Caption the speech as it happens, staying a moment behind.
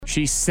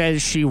She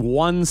says she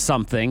won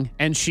something,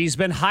 and she's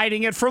been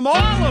hiding it from all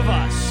of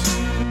us.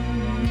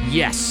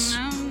 Yes,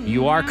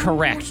 you are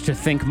correct to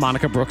think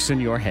Monica Brooks in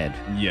your head.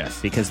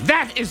 Yes. Because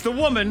that is the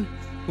woman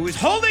who is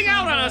holding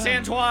out on us,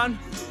 Antoine.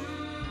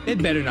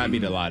 It better not be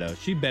the lotto.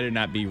 She better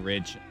not be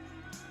rich.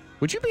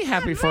 Would you be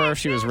happy for her if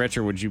she was rich,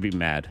 or would you be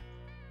mad?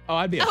 Oh,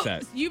 I'd be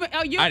upset.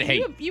 I'd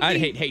hate. I'd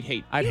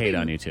hate. I'd hate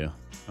on you, too.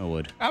 I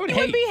would. I would You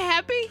hate. would be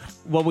happy?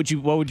 What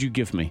would you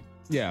give me?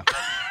 Yeah.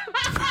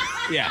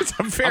 Yeah. It's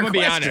a fair I'm gonna be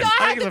question. honest.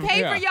 So I I have think to it's a-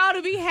 pay yeah. for y'all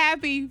to be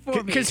happy for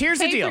me. Because here's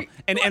the Pay deal, for-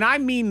 and I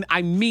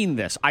mean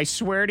this. I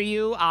swear to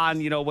you on,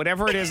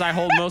 whatever it is I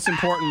hold most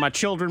important, my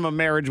children, my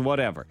marriage,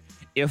 whatever.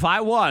 If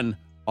I won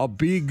a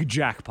big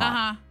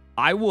jackpot,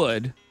 I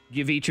would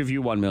give each of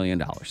you $1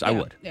 million. I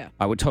would. yeah.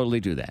 I would totally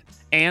do that.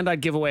 And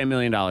I'd give away $1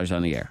 million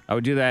on the air. I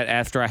would do that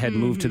after I had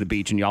moved to the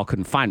beach and y'all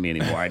couldn't find me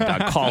anymore.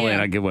 I'd call in,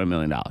 I'd give away $1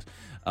 million.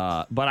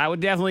 But I would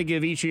definitely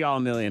give each of y'all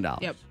 $1 million.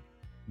 Yep.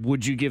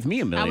 Would you give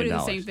me $1 million? I would do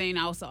the same thing.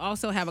 I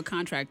also have a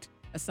contract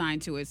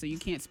assigned to it, so you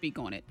can't speak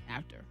on it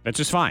after. That's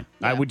just fine.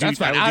 I would do, That's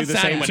fine. I would I'll do the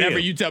sign same whenever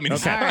to you tell me to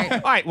Okay. sign. All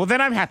All right. Well, then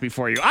I'm happy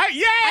for you. Yay!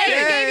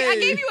 I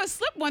gave you a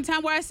slip one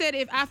time where I said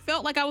if I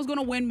felt like I was going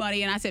to win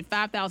money, and I said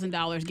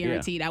 $5,000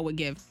 guaranteed, I would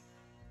give.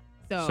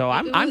 So it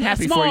was I'm a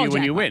happy for small you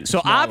when you jackpot. win.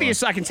 So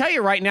obviously, I can tell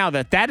you right now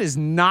that is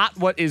not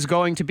what is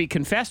going to be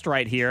confessed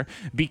right here,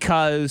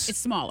 because It's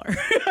smaller.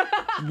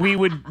 we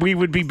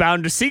would be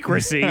bound to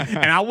secrecy,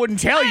 and I wouldn't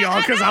tell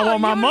y'all because I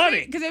want my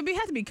money. Because it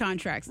has to be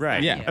contracts.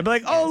 Right. Yeah. I'd be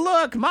like, oh,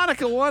 look,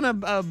 Monica won a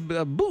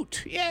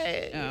boot.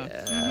 Yay. Oh.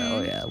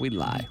 Oh, yeah. We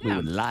lie. We Yeah.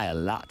 would lie a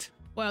lot.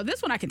 Well,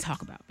 this one I can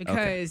talk about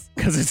because.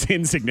 Because it's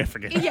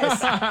insignificant.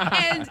 Yes,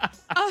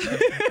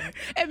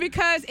 and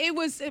because it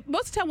was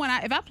most of the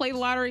time if I play the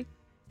lottery,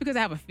 because I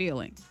have a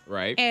feeling.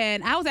 Right.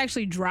 And I was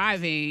actually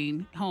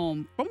driving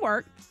home from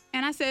work,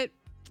 and I said,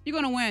 "You're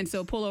gonna win,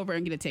 so pull over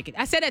and get a ticket."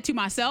 I said that to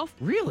myself.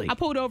 Really? I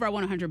pulled over. I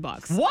won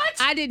 $100. What?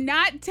 I did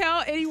not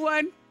tell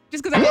anyone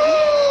just because I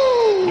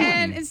didn't.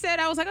 And instead,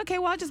 I was like, "Okay,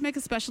 well, I'll just make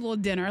a special little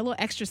dinner, a little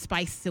extra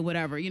spice or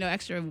whatever,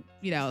 extra,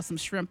 some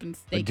shrimp and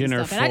steak dinner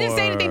and stuff." And I didn't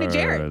say anything to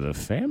Jared. the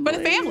family. For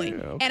the family.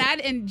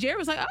 Okay. And Jared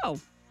was like, "Oh,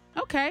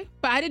 okay."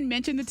 But I didn't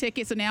mention the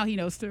ticket, so now he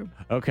knows too.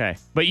 Okay,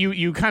 but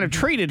you kind of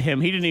treated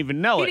him. He didn't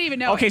even know it. He didn't even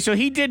know Okay, it. so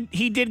he did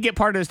get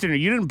part of this dinner.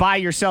 You didn't buy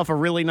yourself a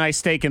really nice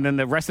steak, and then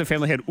the rest of the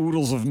family had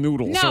oodles of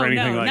noodles or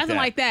anything like nothing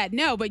that. like that.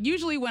 No, but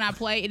usually when I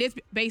play, it is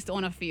based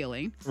on a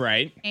feeling.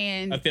 Right.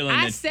 And A feeling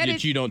I that, said that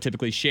it- you don't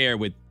typically share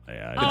with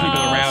Yeah, the people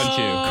around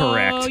you.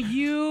 Correct. Oh,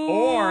 you.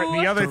 Or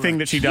the other thing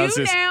that she does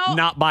You is now-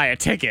 not buy a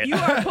ticket. You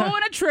are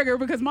pulling a trigger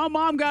because my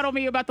mom got on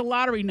me about the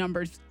lottery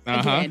numbers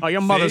again. Oh,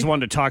 your mother's See? one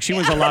to talk. She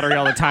wins the lottery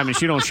all the time, and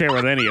she don't share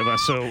with any of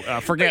us. So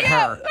forget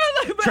her.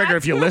 but Trigger, I-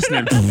 if you're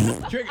listening.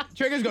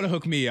 Trigger's gonna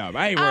hook me up.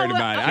 I ain't worried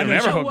about it. I'll know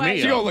never she- hook me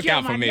She up. gonna look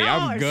out for me.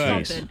 I'm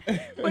good.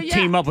 But yeah,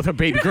 Team up with her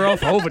baby girl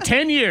for over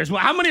 10 years.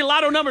 Well, how many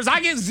lotto numbers? I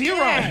get 0.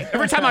 Yeah.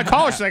 Every time I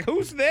call her, she's like,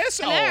 who's this?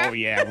 Hello. Oh,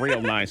 yeah,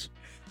 real nice.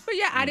 But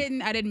yeah, I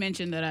didn't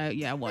mention that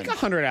I won. Like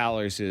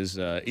 $100 is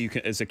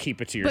a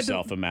keep it to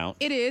yourself amount.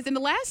 It is. And the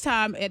last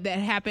time that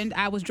happened,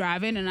 I was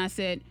driving and I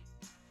said,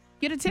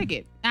 "Get a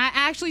ticket." I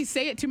actually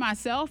say it to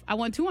myself. I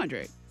won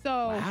 $200. So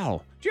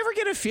Wow. Do you ever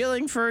get a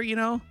feeling for,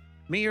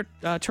 me or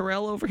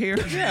Terrell over here?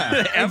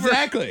 Yeah,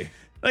 exactly.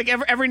 Like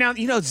every now,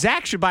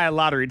 Zach should buy a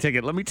lottery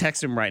ticket. Let me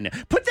text him right now.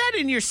 Put that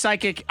in your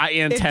psychic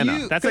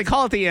antenna. That's they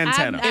call it the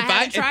antenna. I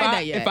haven't tried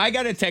that yet. If I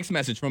got a text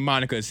message from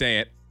Monica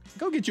saying,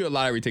 "Go get you a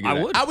lottery ticket,"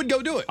 I would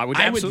go do it. I would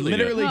absolutely do it.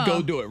 literally Oh.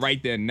 go do it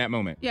right then in that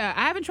moment. yeah,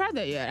 I haven't tried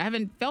that yet. I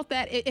haven't felt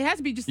that. It has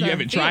to be just You a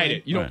haven't tried feeling.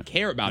 it. You don't Right.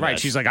 care about Right.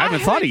 us. She's like, I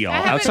haven't thought of y'all I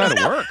haven't- outside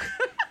no, of no. work.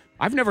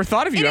 I've never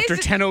thought of you It after is-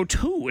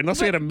 10:02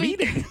 unless we had a But-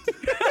 meeting.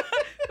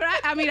 But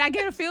I mean, I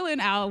get a feeling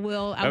I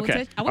will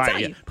Okay. I will All tell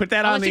right, you. yeah. Put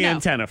that I'll on let the you know.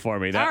 antenna for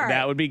me. That All right.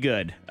 that would be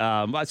good.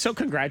 So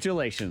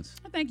congratulations.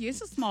 Thank you.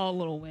 It's a small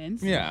little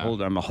wins. Yeah.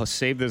 Hold on. I'm going to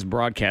save this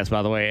broadcast,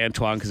 by the way,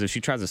 Antoine, because if she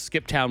tries to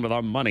skip town with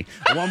our money,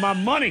 I want my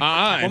money.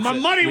 I want my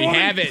money, We woman.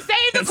 have it. Save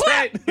the That's clip.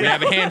 right. We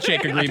have a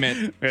handshake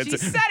agreement. It's She a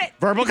said it.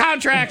 verbal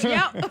contract.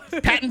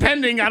 Yep. Patent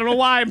pending. I don't know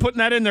why I'm putting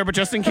that in there, but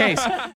just in case.